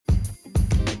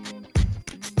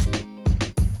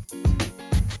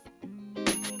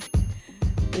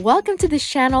Welcome to this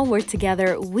channel where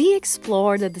together we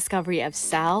explore the discovery of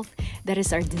self, that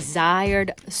is our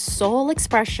desired soul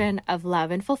expression of love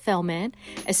and fulfillment,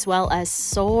 as well as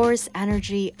source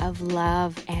energy of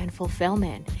love and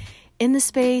fulfillment. In this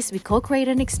space, we co-create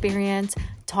an experience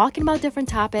talking about different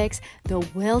topics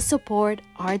that will support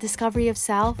our discovery of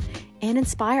self and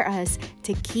inspire us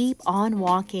to keep on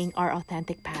walking our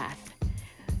authentic path.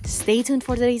 Stay tuned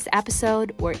for today's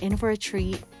episode. We're in for a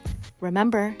treat.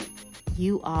 Remember,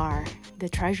 you are the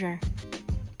treasure.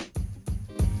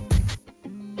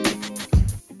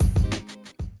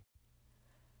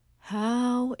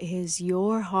 How is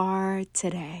your heart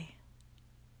today?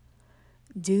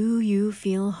 Do you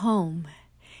feel home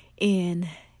in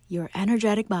your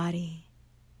energetic body?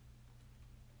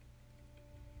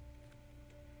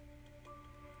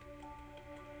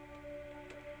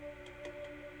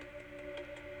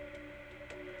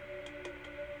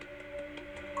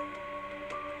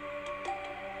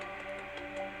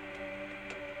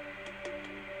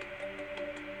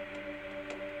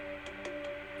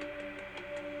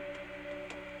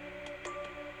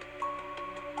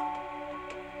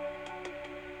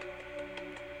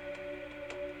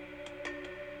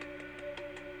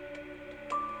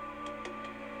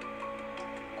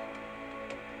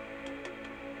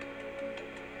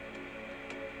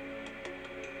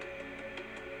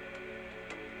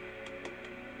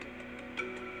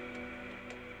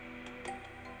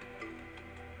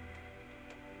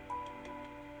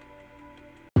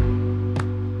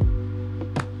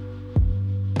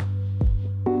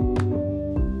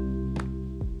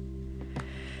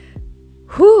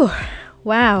 Whew,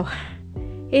 wow.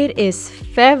 It is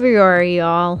February,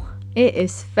 y'all. It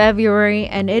is February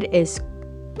and it is,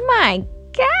 my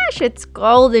gosh, it's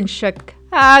cold in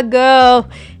Chicago.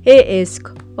 It is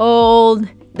cold.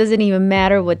 Doesn't even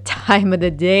matter what time of the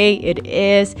day it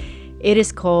is. It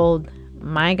is cold.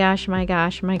 My gosh, my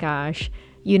gosh, my gosh.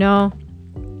 You know,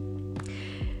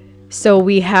 so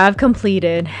we have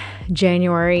completed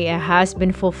January. It has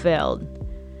been fulfilled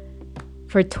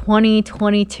for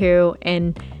 2022,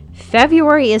 and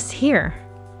February is here.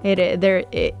 It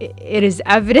is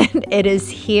evident. It is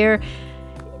here.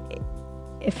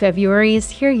 February is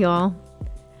here, y'all.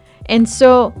 And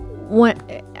so when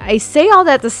I say all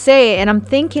that to say, and I'm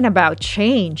thinking about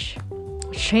change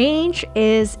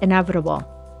is inevitable.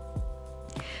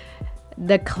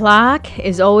 The clock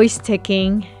is always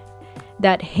ticking.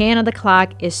 That hand of the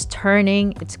clock is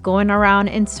turning. It's going around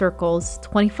in circles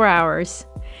 24 hours.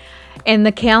 And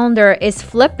the calendar is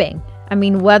flipping. I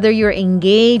mean, whether you're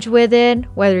engaged with it,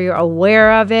 whether you're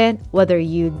aware of it, whether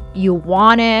you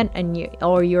want it and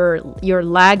you're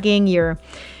lagging, you're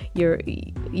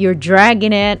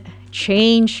dragging it,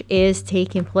 change is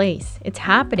taking place. It's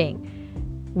happening.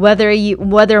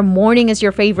 Whether morning is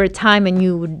your favorite time and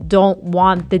you don't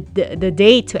want the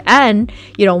day to end,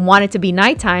 you don't want it to be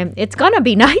nighttime, it's gonna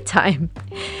be nighttime.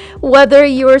 Whether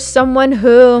you're someone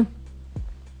who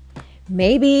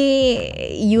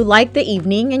maybe you like the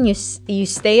evening and you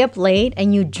stay up late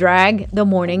and you drag the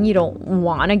morning. You don't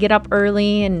want to get up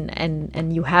early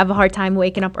and you have a hard time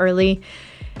waking up early.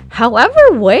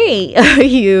 However way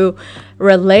you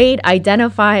relate,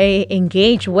 identify,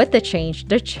 engage with the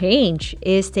change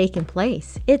is taking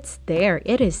place. It's there.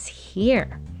 It is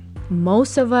here.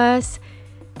 Most of us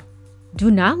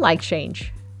do not like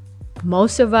change.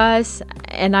 Most of us,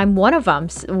 and I'm one of them,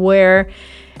 where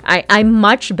I'm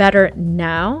much better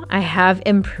now. I have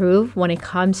improved when it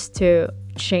comes to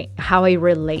how I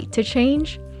relate to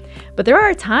change. But there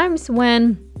are times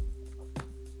when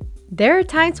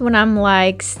I'm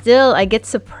like, still, I get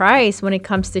surprised when it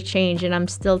comes to change. And I'm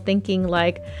still thinking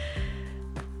like,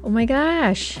 oh my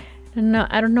gosh,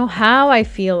 I don't know how I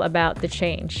feel about the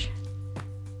change.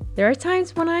 There are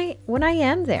times when I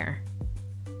am there.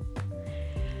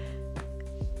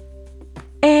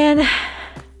 And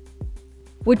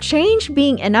with change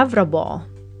being inevitable,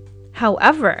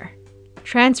 however,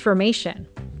 transformation,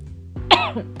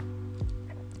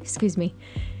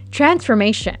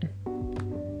 transformation,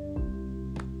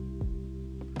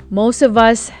 most of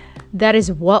us, that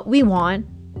is what we want.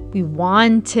 We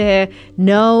want to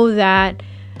know that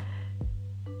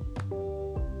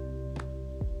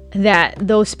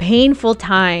those painful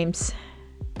times,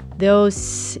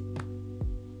 those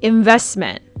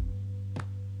investment,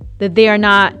 that they are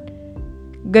not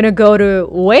gonna go to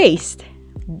waste,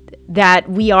 that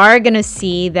we are gonna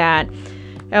see that,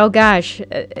 oh gosh,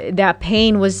 that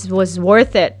pain was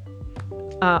worth it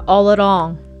all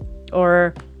along.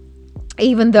 Or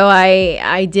even though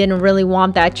I didn't really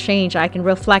want that change, I can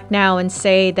reflect now and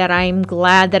say that I'm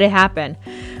glad that it happened.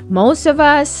 Most of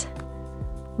us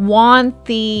want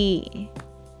the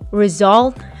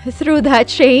result through that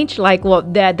change, like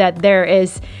that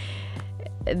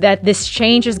this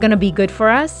change is going to be good for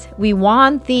us. We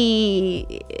want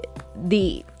the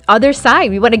other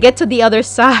side. We want to get to the other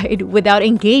side without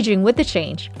engaging with the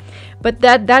change. But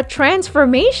that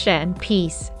transformation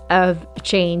piece of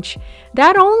change,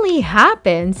 that only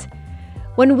happens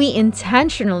when we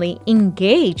intentionally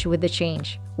engage with the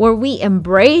change, where we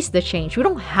embrace the change. We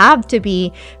don't have to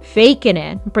be faking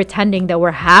it, pretending that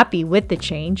we're happy with the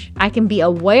change. I can be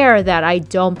aware that I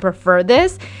don't prefer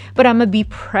this, but I'm going to be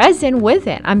present with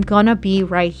it. I'm going to be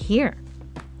right here.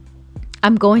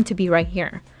 I'm going to be right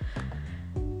here.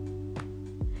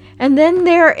 And then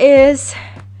there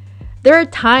are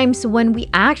times when we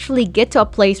actually get to a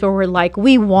place where we're like,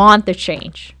 we want the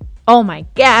change. Oh my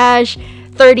gosh,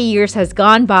 30 years has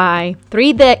gone by,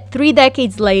 three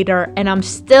decades later, and I'm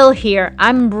still here.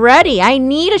 I'm ready. I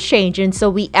need a change. And so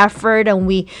we effort and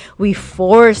we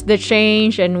force the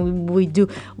change, and we do.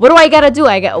 What do I got to do?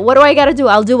 What do I got to do?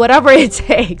 I'll do whatever it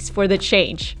takes for the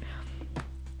change.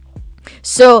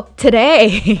 So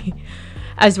today,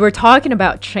 as we're talking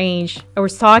about change, we're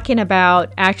talking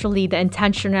about actually the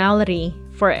intentionality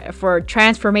for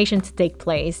transformation to take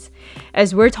place.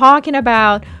 As we're talking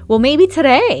about, well, maybe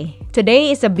today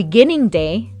is a beginning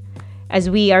day as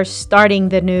we are starting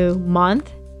the new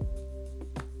month.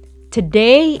 Every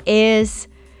day is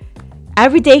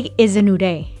a new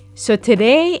day. So if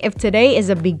today is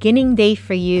a beginning day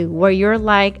for you where you're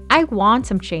like, I want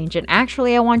some change, and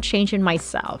actually I want change in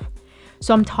myself.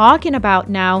 So I'm talking about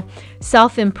now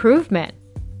self-improvement,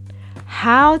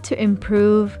 how to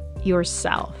improve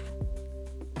yourself.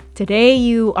 Today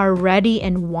you are ready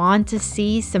and want to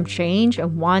see some change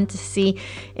and want to see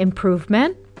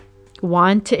improvement,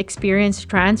 want to experience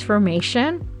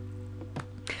transformation.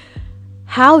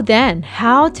 How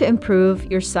to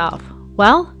improve yourself?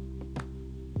 Well,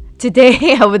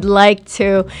 today I would like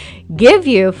to give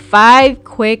you 5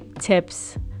 quick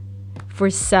tips for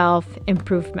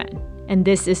self-improvement. And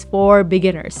this is for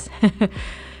beginners.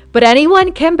 But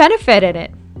anyone can benefit in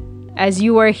it. As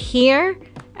you are here,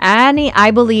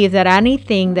 I believe that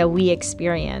anything that we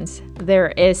experience, there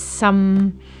is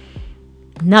some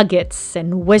nuggets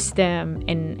and wisdom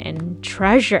and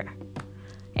treasure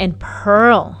and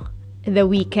pearl that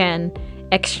we can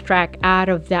extract out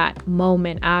of that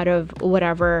moment, out of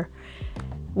whatever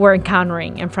we're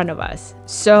encountering in front of us.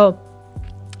 So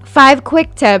 5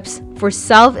 quick tips for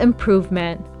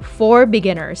self-improvement for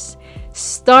beginners,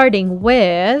 starting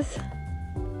with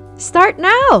start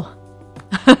now.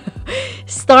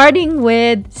 Starting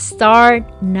with start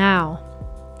now.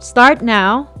 Start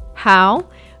now. How?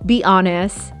 Be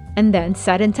honest and then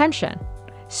set intention.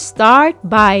 Start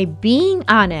by being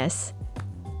honest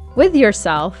with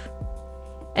yourself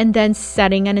and then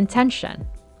setting an intention.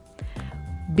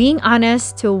 Being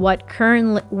honest to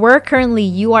where currently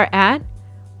you are at.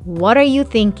 What are you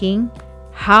thinking?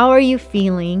 How are you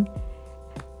feeling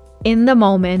in the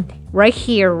moment, right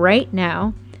here, right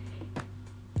now?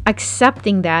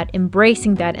 Accepting that,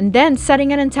 embracing that, and then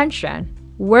setting an intention.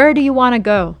 Where do you want to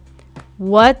go?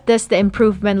 What does the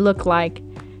improvement look like?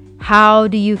 How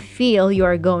do you feel you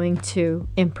are going to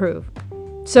improve?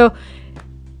 So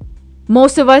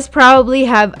most of us probably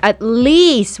have at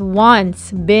least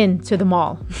once been to the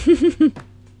mall.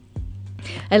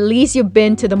 At least you've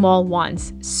been to the mall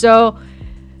once. So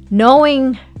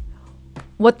knowing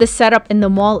what the setup in the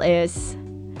mall is,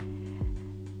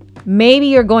 maybe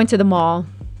you're going to the mall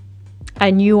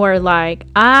and you are like,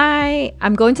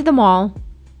 I'm going to the mall.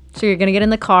 So you're going to get in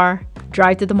the car,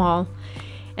 drive to the mall.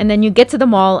 And then you get to the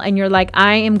mall and you're like,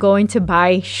 I am going to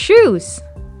buy shoes.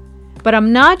 But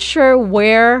I'm not sure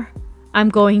where I'm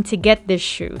going to get these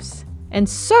shoes. And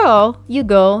so you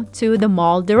go to the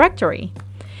mall directory.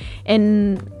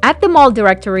 And at the mall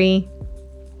directory,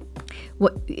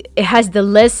 it has the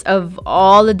list of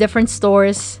all the different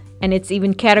stores, and it's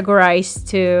even categorized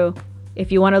to,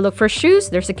 if you want to look for shoes,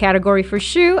 there's a category for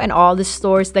shoe and all the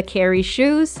stores that carry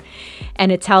shoes.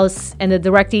 And the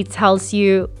directory tells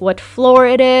you what floor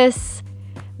it is,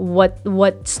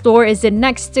 what store is it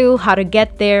next to, how to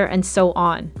get there, and so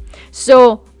on.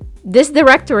 So this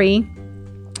directory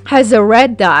has a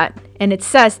red dot and it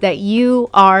says that you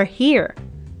are here.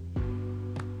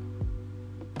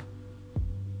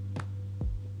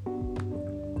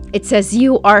 It says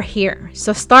you are here.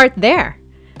 So start there.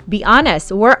 Be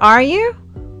honest. Where are you?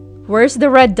 Where's the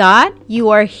red dot? You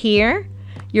are here.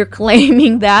 You're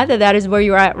claiming that is where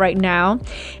you're at right now.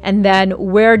 And then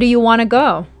where do you want to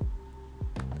go?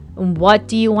 And what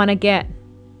do you want to get?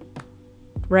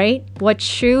 Right? What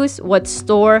shoes? What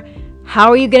store? How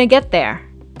are you going to get there?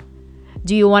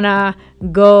 Do you want to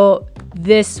go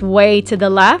this way to the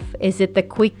left? Is it the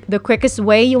quickest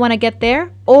way you want to get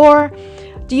there? Or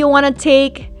do you want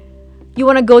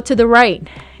to go to the right?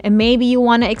 And maybe you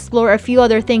want to explore a few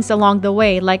other things along the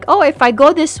way. Like, oh, if I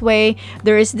go this way,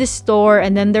 there is this store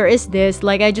and then there is this.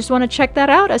 Like, I just want to check that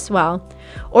out as well.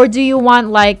 Or do you want,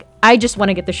 like, I just want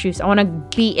to get the shoes. I want to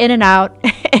be in and out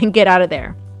and get out of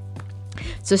there.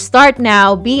 So start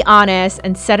now, be honest,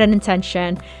 and set an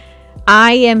intention.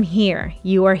 I am here.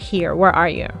 You are here. Where are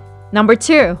you? Number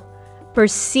 2,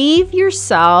 perceive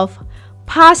yourself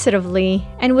positively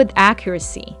and with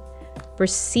accuracy.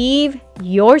 Perceive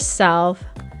yourself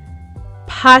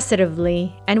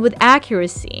positively and with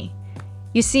accuracy.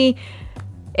 You see,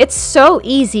 it's so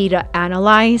easy to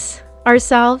analyze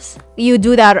ourselves. You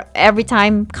do that every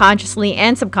time, consciously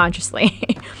and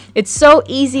subconsciously. It's so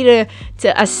easy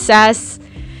to assess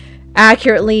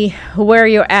accurately where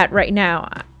you're at right now.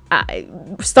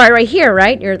 Start right here,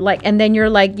 right? You're like, and then you're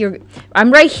like,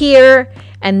 I'm right here,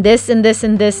 and this and this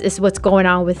and this is what's going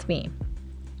on with me.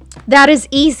 That is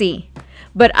easy.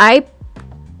 But I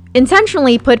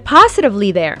intentionally put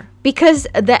positively there because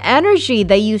the energy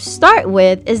that you start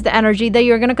with is the energy that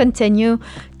you're going to continue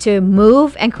to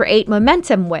move and create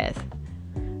momentum with.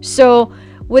 So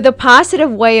with a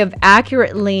positive way of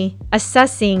accurately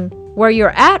assessing where you're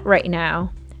at right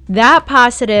now, that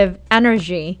positive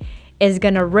energy is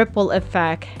going to ripple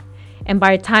effect. And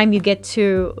by the time you get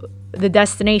to the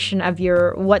destination of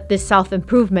what this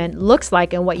self-improvement looks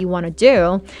like and what you want to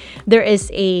do, there is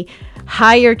a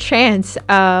higher chance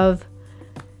of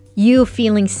you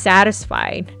feeling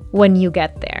satisfied when you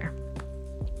get there.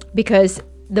 Because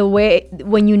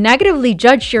when you negatively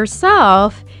judge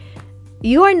yourself,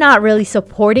 you are not really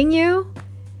supporting you,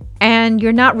 and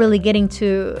you're not really getting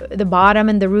to the bottom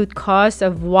and the root cause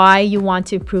of why you want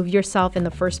to improve yourself in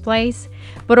the first place.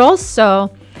 But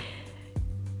also,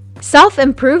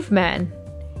 self-improvement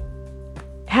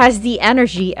has the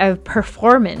energy of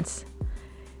performance.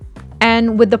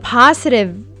 And with the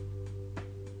positive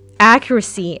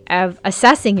accuracy of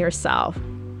assessing yourself,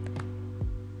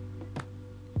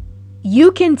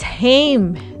 you can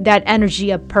tame that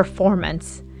energy of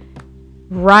performance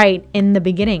right in the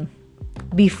beginning,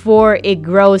 before it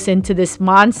grows into this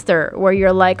monster where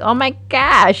you're like, oh my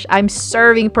gosh, I'm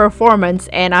serving performance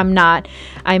and I'm not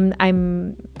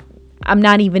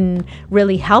even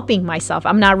really helping myself.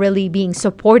 I'm not really being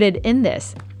supported in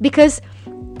this because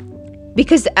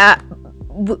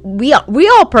we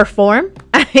all perform.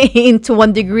 I mean, to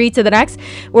one degree to the next,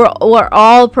 we're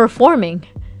all performing.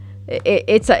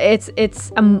 It's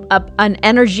an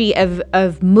energy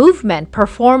of movement.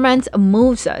 Performance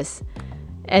moves us.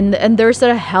 And there's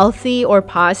a healthy or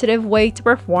positive way to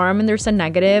perform, and there's a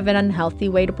negative and unhealthy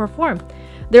way to perform.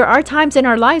 There are times in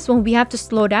our lives when we have to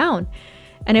slow down.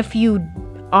 And if you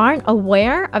aren't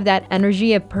aware of that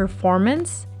energy of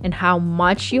performance and how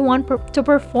much you want to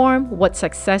perform, what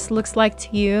success looks like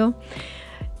to you,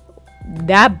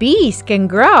 that beast can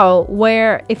grow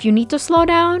where if you need to slow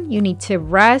down, you need to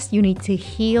rest, you need to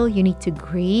heal, you need to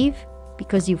grieve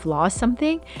because you've lost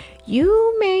something,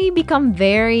 you may become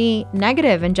very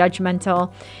negative and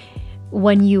judgmental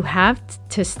when you have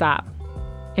to stop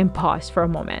and pause for a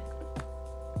moment.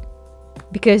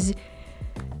 Because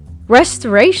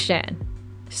restoration,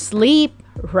 sleep,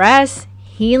 rest,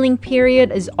 healing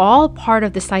period is all part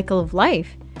of the cycle of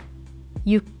life.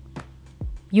 You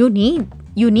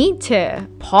need to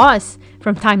pause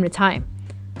from time to time,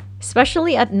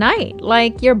 especially at night.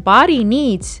 Like, your body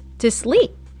needs to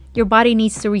sleep. Your body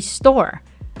needs to restore.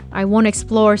 I won't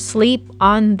explore sleep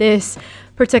on this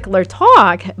particular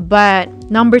talk, but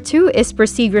number 2 is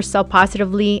perceive yourself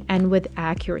positively and with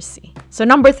accuracy. So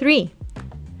number 3,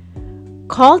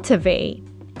 cultivate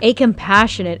a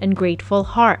compassionate and grateful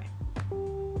heart.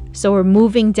 So we're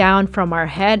moving down from our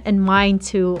head and mind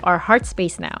to our heart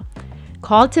space now.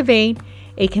 Cultivate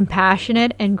a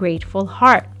compassionate and grateful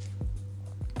heart.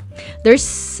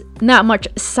 There's not much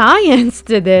science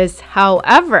to this.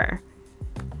 However,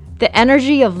 the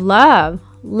energy of love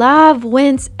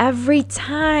wins every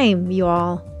time,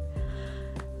 y'all.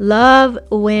 Love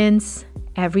wins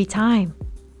every time.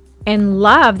 And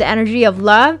love, the energy of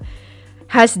love,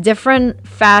 has different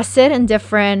facet and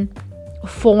different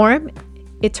form.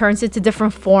 It turns into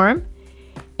different form.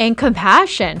 And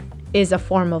compassion is a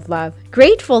form of love.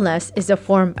 Gratefulness is a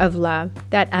form of love.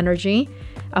 That energy,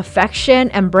 affection,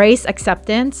 embrace,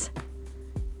 acceptance.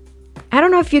 I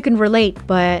don't know if you can relate,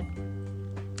 but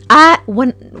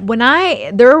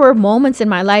there were moments in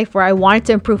my life where I wanted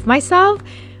to improve myself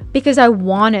because I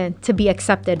wanted to be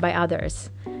accepted by others,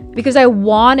 because I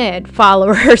wanted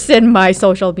followers in my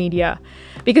social media,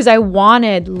 because I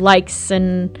wanted likes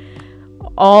and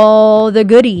all the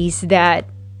goodies that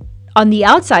on the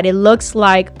outside it looks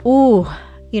like, ooh,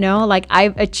 like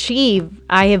I've achieved,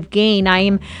 I have gained,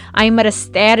 I'm at a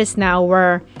status now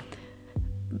where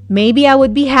maybe I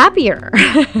would be happier.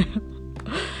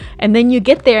 And then you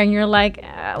get there and you're like,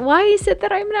 why is it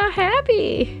that I'm not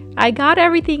happy? I got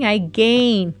everything I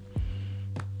gain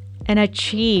and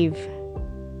achieve,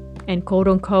 and quote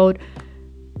unquote,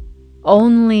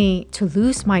 only to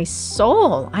lose my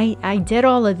soul. I did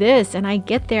all of this, and I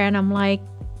get there and I'm like,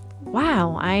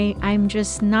 wow, I'm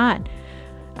just not,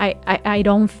 I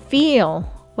don't feel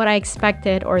what I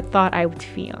expected or thought I would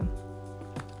feel.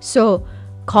 So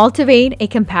cultivate a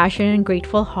compassionate and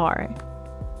grateful heart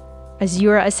as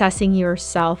you're assessing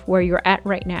yourself where you're at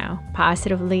right now,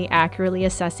 positively, accurately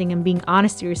assessing and being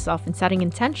honest to yourself and setting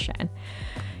intention.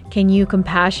 Can you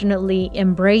compassionately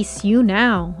embrace you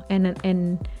now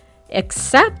and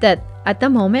accept that at the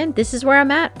moment, this is where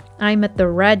I'm at. I'm at the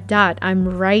red dot. I'm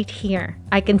right here.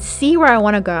 I can see where I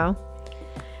want to go.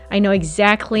 I know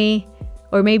exactly,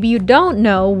 or maybe you don't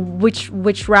know which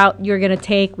route you're going to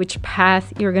take, which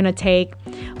path you're going to take.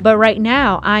 But right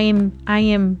now, I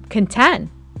am content.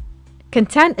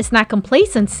 Content is not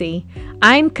complacency.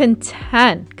 I'm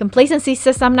content. Complacency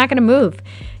says I'm not going to move.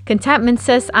 Contentment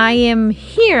says I am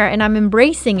here and I'm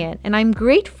embracing it and I'm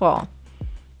grateful.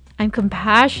 I'm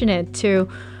compassionate to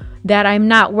that I'm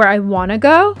not where I want to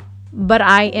go, but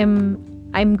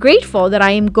I'm grateful that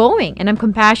I am going, and I'm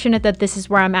compassionate that this is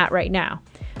where I'm at right now.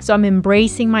 So I'm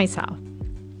embracing myself.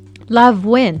 Love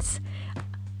wins.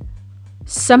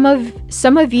 Some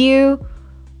of you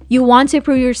want to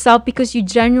prove yourself because you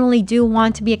genuinely do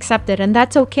want to be accepted, and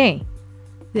that's okay.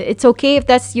 It's okay if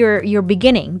that's your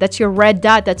beginning, that's your red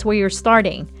dot, that's where you're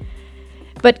starting.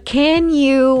 But can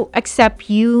you accept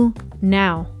you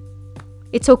now?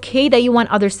 It's okay that you want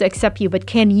others to accept you, but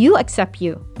can you accept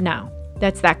you now?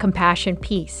 That's that compassion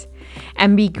piece.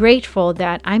 And be grateful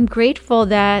that I'm grateful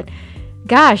that,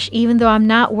 gosh, even though I'm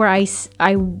not where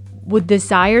I would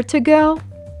desire to go,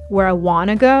 where I want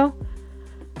to go,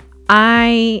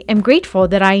 I am grateful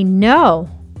that I know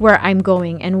where I'm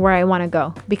going and where I want to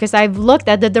go, because I've looked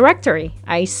at the directory.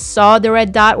 I saw the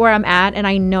red dot where I'm at, and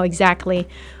I know exactly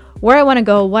where I want to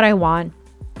go, what I want.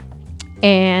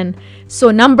 And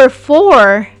so number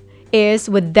 4 is,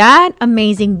 with that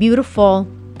amazing, beautiful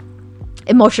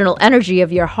emotional energy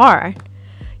of your heart,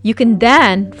 you can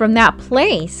then, from that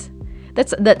place,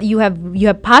 that you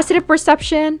have positive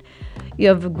perception, you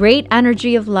have great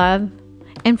energy of love,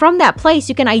 and from that place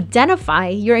you can identify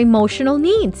your emotional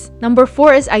needs. Number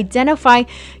 4 is identify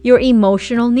your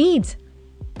emotional needs.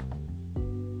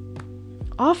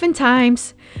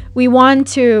 Oftentimes we want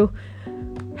to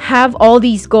have all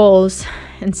these goals,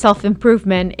 and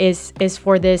self-improvement is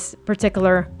for this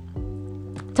particular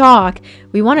talk.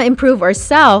 We want to improve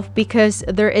ourselves because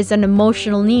there is an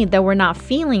emotional need that we're not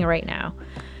feeling right now.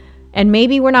 And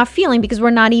maybe we're not feeling because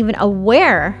we're not even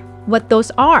aware what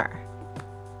those are.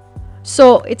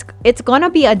 So it's going to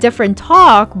be a different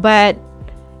talk, but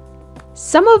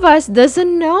some of us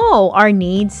doesn't know our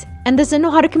needs and doesn't know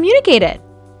how to communicate it.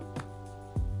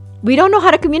 We don't know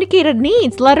how to communicate our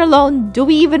needs, let alone do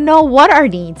we even know what our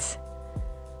needs.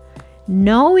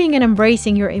 Knowing and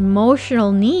embracing your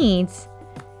emotional needs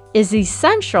is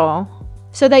essential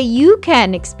so that you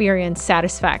can experience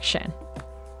satisfaction.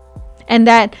 And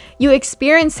that you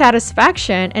experience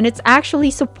satisfaction and it's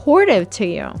actually supportive to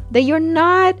you. That you're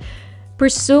not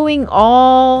pursuing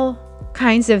all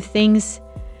kinds of things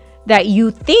that you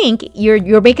think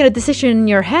you're making a decision in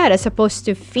your head as opposed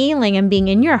to feeling and being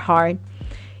in your heart.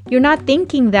 You're not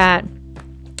thinking that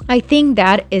I think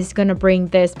that is going to bring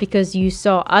this because you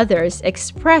saw others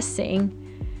expressing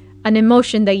an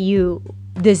emotion that you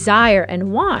desire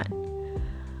and want.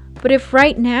 But if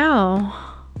right now,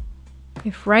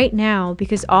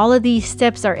 because all of these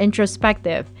steps are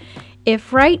introspective,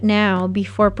 if right now,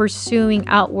 before pursuing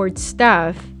outward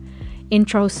stuff,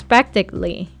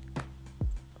 introspectively,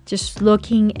 just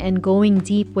looking and going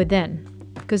deep within.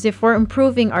 Because if we're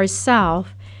improving ourselves,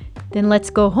 then let's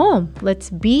go home. Let's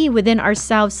be within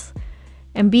ourselves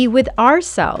and be with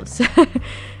ourselves.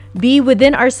 Be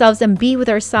within ourselves and be with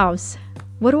ourselves.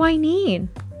 What do I need?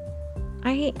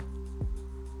 I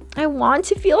want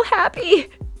to feel happy.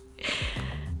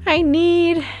 I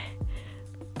need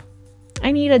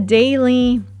a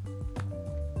daily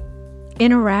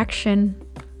interaction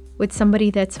with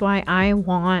somebody. That's why I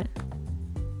want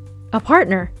a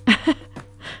partner. I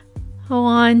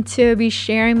want to be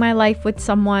sharing my life with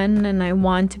someone, and I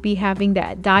want to be having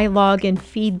that dialogue and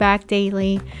feedback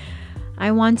daily.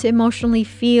 I want to emotionally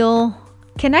feel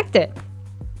connected.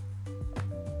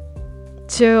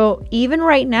 So even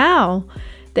right now,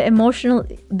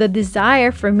 the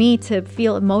desire for me to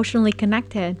feel emotionally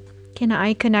connected. Can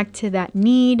I connect to that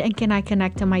need, and can I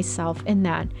connect to myself in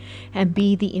that and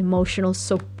be the emotional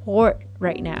support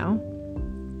right now?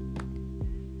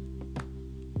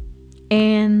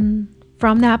 And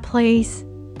from that place,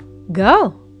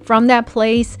 go. From that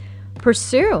place,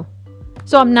 pursue.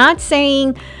 So I'm not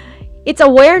saying it's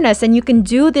awareness and you can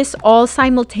do this all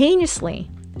simultaneously.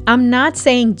 I'm not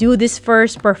saying do this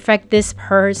first, perfect this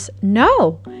first.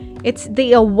 No, it's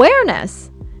the awareness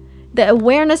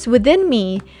within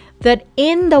me that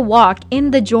in the walk,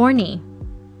 in the journey,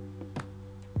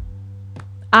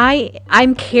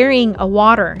 I'm carrying a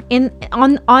water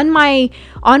on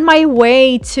my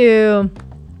way to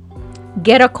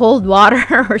get a cold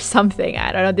water or something.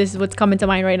 I don't know. This is what's coming to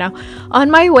mind right now. On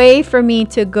my way for me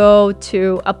to go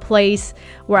to a place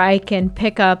where I can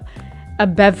pick up a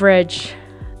beverage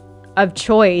of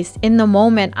choice. In the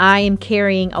moment, I am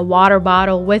carrying a water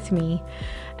bottle with me,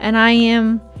 and I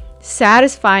am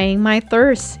satisfying my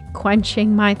thirst,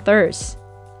 quenching my thirst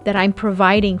that I'm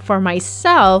providing for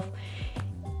myself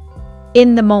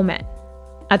in the moment.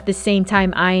 At the same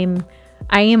time, I am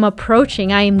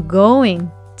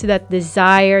going to that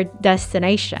desired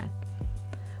destination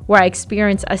where I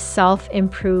experience a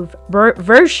self-improved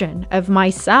version of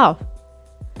myself.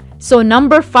 So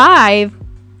number 5,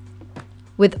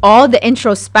 with all the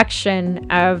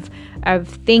introspection of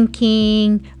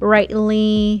thinking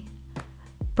rightly,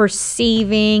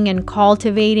 perceiving and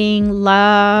cultivating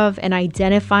love and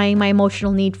identifying my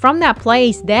emotional need, from that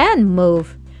place, then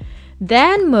move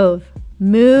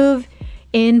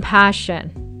in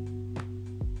passion.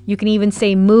 You can even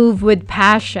say move with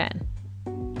passion.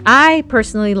 I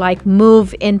personally like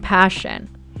move in passion.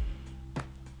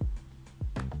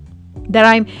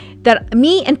 That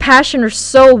me and passion are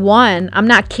so one. I'm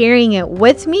not carrying it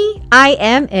with me. I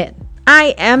am it.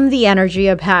 I am the energy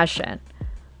of passion.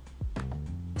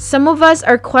 Some of us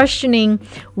are questioning,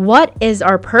 what is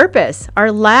our purpose?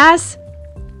 Our last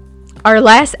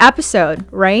episode,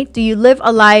 right? Do you live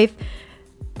a life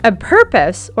of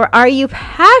purpose, or are you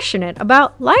passionate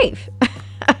about life?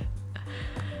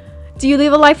 Do you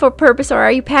live a life of purpose, or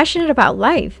are you passionate about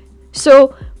life?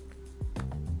 So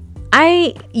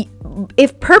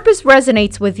if purpose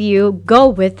resonates with you, go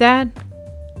with that.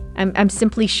 I'm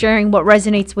simply sharing what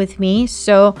resonates with me.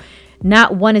 So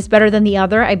not one is better than the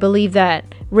other. I believe that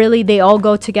really they all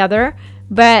go together.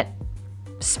 But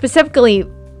specifically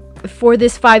for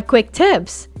this 5 quick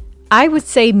tips, I would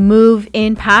say move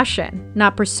in passion.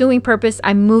 Not pursuing purpose,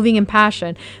 I'm moving in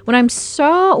passion. When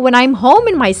I'm home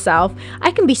in myself,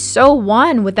 I can be so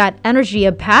one with that energy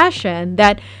of passion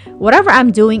that whatever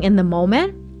I'm doing in the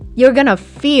moment, you're gonna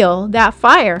feel that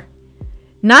fire.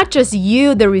 Not just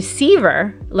you, the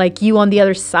receiver, like you on the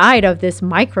other side of this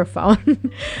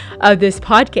microphone of this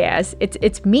podcast.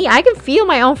 It's me. I can feel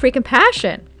my own freaking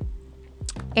passion.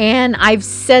 And I've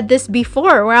said this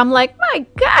before where I'm like, my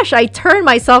gosh, I turned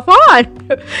myself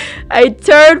on. I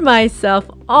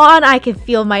can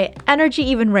feel my energy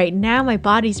even right now. My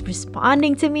body's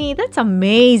responding to me. That's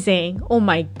amazing. Oh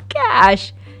my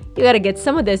gosh. You got to get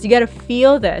some of this. You got to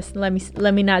feel this. Let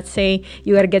me not say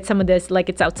you got to get some of this like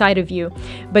it's outside of you,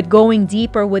 but going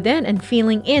deeper within and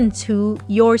feeling into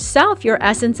yourself, your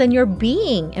essence and your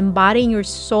being, embodying your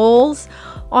soul's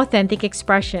authentic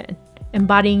expression,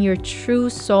 embodying your true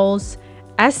soul's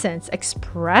essence,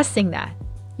 expressing that.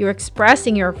 You're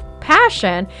expressing your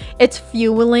passion. It's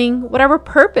fueling whatever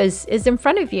purpose is in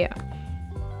front of you.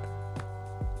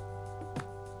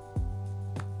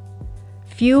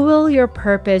 Fuel your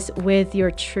purpose with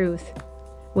your truth.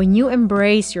 When you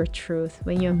embrace your truth,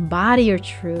 when you embody your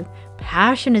truth,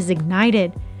 passion is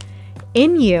ignited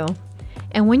in you.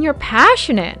 And when you're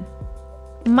passionate,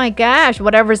 my gosh,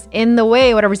 whatever's in the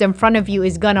way, whatever's in front of you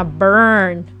is gonna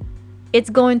burn. It's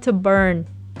going to burn.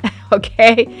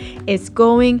 Okay? It's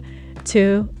going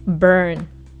to burn.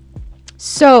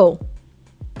 So,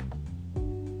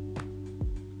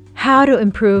 how to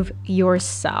improve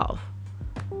yourself?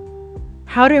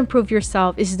 How to improve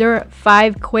yourself? Is there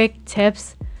 5 quick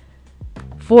tips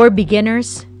for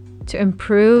beginners to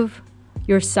improve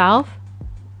yourself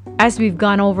as we've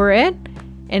gone over it?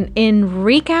 And in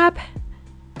recap,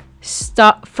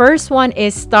 first one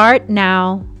is start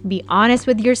now. Be honest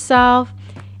with yourself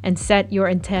and set your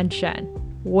intention.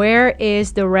 Where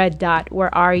is the red dot?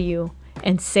 Where are you?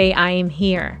 And say, I am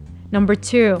here. Number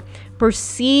 2,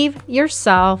 perceive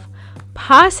yourself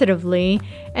positively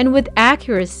and with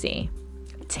accuracy.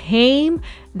 Tame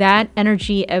that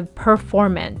energy of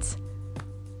performance.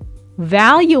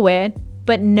 Value it,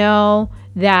 but know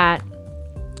that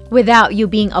without you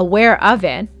being aware of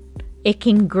it, it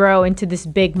can grow into this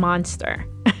big monster.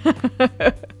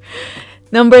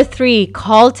 Number 3,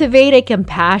 cultivate a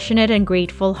compassionate and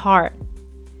grateful heart,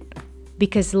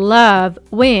 because love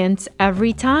wins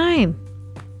every time.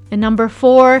 And number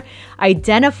 4,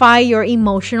 identify your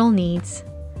emotional needs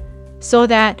so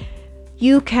that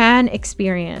you can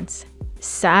experience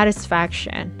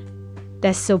satisfaction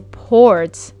that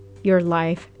supports your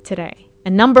life today.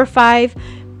 And number 5,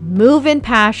 move in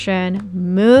passion.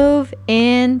 Move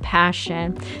in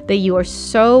passion that you are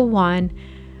so one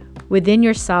within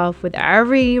yourself, with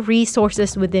every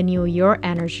resources within you, your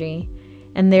energy,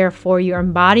 and therefore you're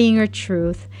embodying your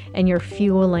truth and you're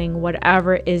fueling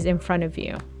whatever is in front of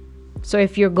you. So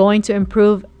if you're going to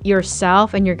improve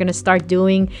yourself and you're going to start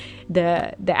doing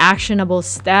the actionable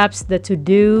steps, the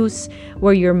to-dos,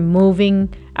 where you're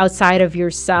moving outside of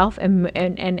yourself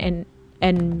and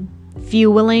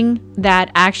fueling that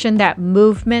action, that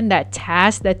movement, that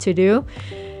task, that to-do,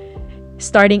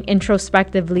 starting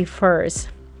introspectively first,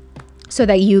 so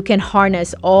that you can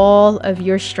harness all of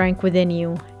your strength within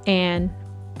you and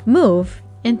move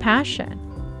in passion.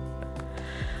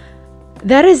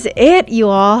 That is it, you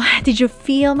all. Did you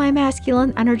feel my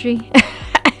masculine energy?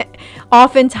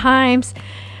 Oftentimes,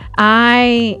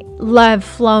 I love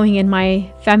flowing in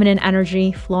my feminine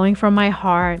energy, flowing from my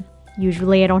heart.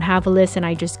 Usually I don't have a list and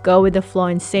I just go with the flow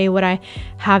and say what I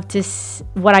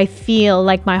what I feel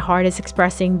like my heart is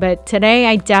expressing. But today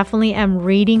I definitely am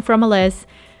reading from a list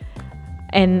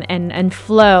and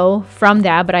flow from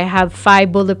that. But I have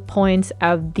 5 bullet points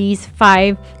of these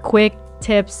 5 quick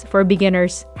tips for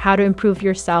beginners, how to improve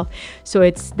yourself. So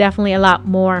it's definitely a lot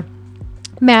more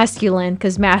masculine,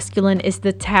 because masculine is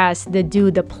the task, the do,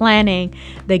 the planning,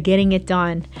 the getting it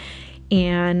done.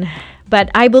 But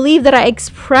I believe that I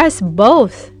express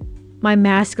both my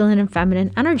masculine and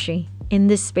feminine energy in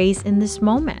this space, in this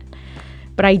moment.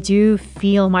 But I do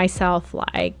feel myself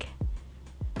like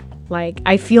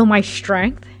I feel my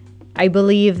strength. I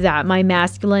believe that my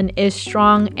masculine is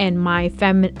strong and my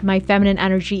feminine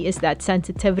energy is that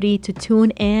sensitivity to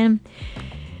tune in,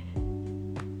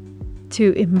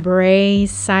 to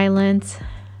embrace silence,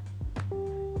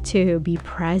 to be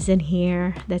present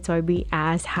here. That's why we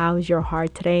ask, how's your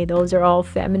heart today? Those are all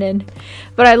feminine,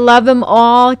 but I love them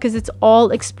all because it's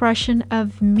all expression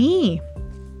of me.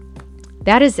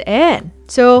 That is it.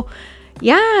 So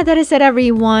yeah, that is it,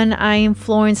 everyone. I am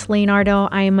Florence Leonardo.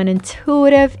 I am an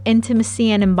intuitive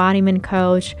intimacy and embodiment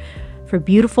coach for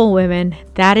beautiful women.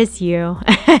 That is you.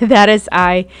 That is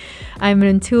I. I'm an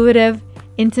intuitive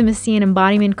intimacy and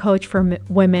embodiment coach for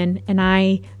women, and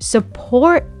I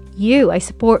support you. I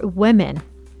support women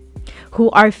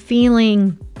who are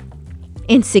feeling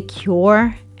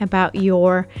insecure about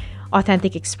your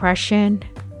authentic expression,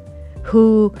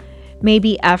 who may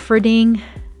be efforting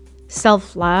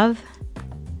self-love,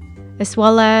 as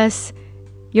well as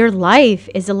your life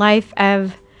is a life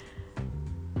of,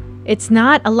 it's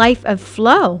not a life of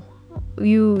flow.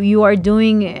 You are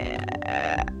doing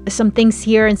some things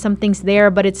here and some things there,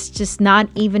 but it's just not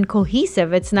even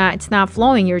cohesive. It's not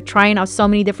flowing. You're trying out so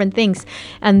many different things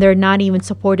and they're not even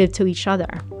supportive to each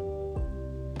other.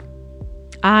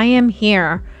 I am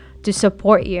here to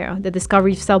support you. The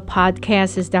Discovery of Self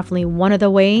podcast is definitely one of the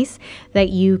ways that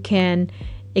you can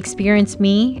experience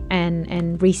me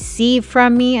and receive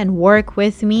from me and work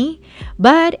with me.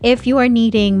 But if you are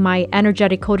needing my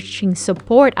energetic coaching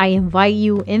support, I invite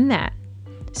you in that,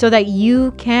 so that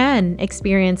you can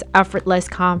experience effortless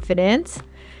confidence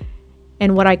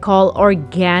and what I call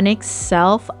organic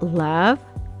self-love,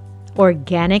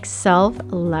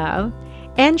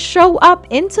 and show up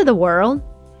into the world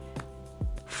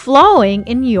flowing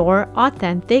in your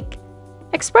authentic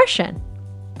expression.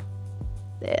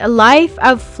 A life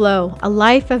of flow, a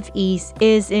life of ease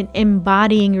is in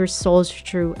embodying your soul's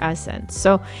true essence.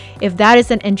 So if that is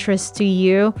an interest to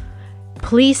you,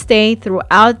 please stay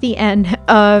throughout the end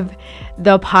of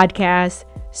the podcast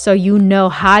so you know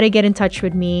how to get in touch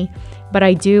with me. But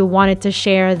I do wanted to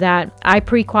share that I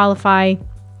pre-qualify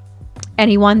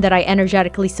anyone that I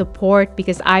energetically support,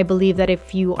 because I believe that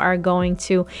if you are going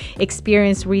to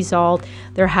experience result,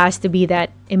 there has to be that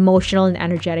emotional and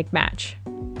energetic match.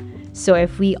 So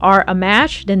if we are a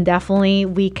match, then definitely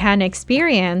we can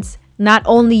experience, not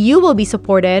only you will be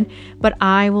supported, but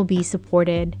I will be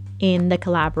supported in the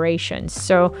collaboration.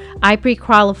 So I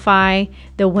pre-qualify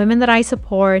the women that I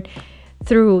support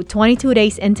through 22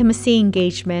 days intimacy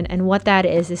engagement. And what that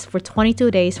is for 22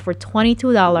 days, for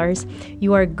 $22,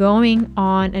 you are going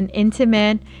on an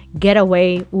intimate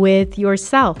getaway with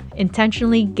yourself,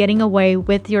 intentionally getting away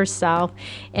with yourself.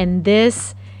 And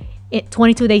this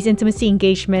 22 days intimacy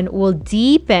engagement will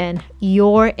deepen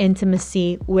your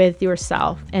intimacy with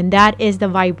yourself. And that is the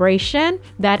vibration.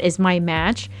 That is my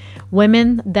match.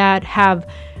 Women that have,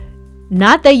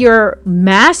 not that you're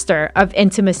master of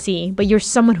intimacy, but you're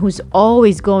someone who's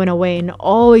always going away and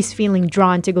always feeling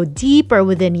drawn to go deeper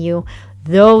within you.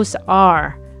 Those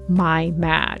are my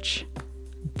match.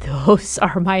 Those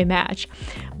are my match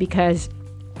because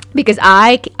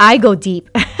I go deep.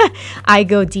 I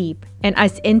go deep. And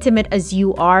as intimate as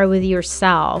you are with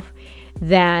yourself,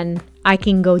 then I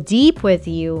can go deep with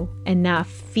you and not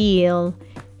feel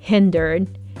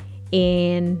hindered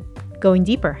in going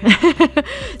deeper.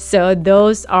 So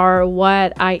those are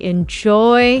what I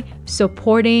enjoy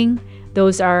supporting.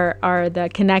 Those are the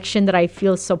connection that I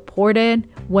feel supported.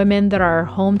 Women that are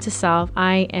home to self.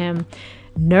 I am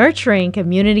nurturing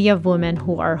community of women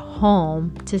who are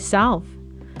home to self.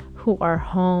 Who are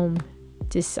home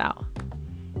to self.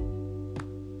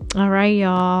 All right,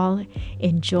 y'all.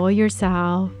 Enjoy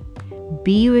yourself.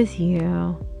 Be with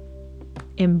you.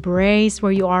 Embrace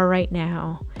where you are right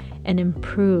now and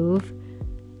improve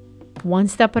one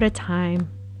step at a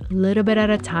time, a little bit at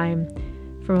a time,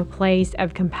 from a place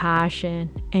of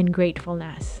compassion and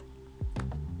gratefulness.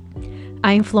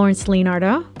 I'm Florence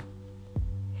Leonardo.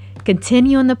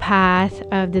 Continue on the path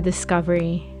of the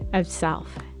discovery of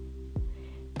self.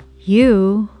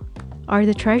 You are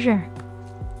the treasure.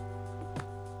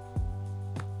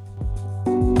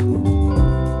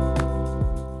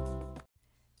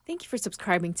 Thank you for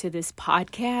subscribing to this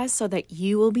podcast so that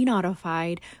you will be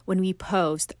notified when we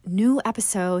post new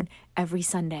episode every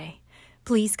Sunday.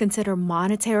 Please consider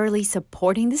monetarily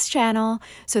supporting this channel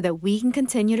so that we can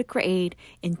continue to create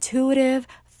intuitive,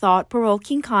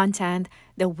 thought-provoking content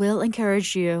that will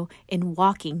encourage you in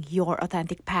walking your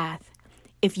authentic path.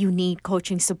 If you need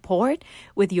coaching support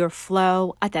with your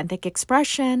flow authentic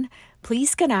expression,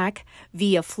 please connect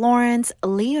via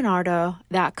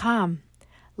FlorenceLeonardo.com.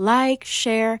 Like,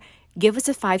 share, give us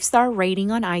a 5-star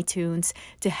rating on iTunes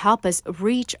to help us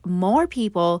reach more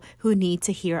people who need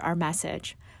to hear our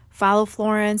message. Follow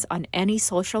Florence on any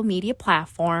social media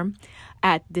platform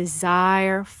at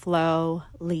Desire Flow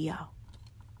Leo.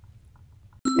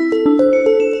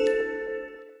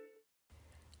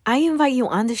 I invite you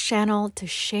on this channel to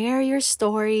share your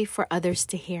story for others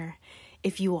to hear.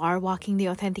 If you are walking the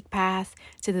authentic path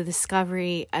to the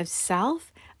discovery of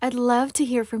self, I'd love to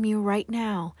hear from you right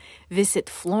now. Visit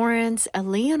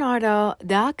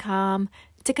FlorenceLeonardo.com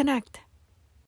to connect.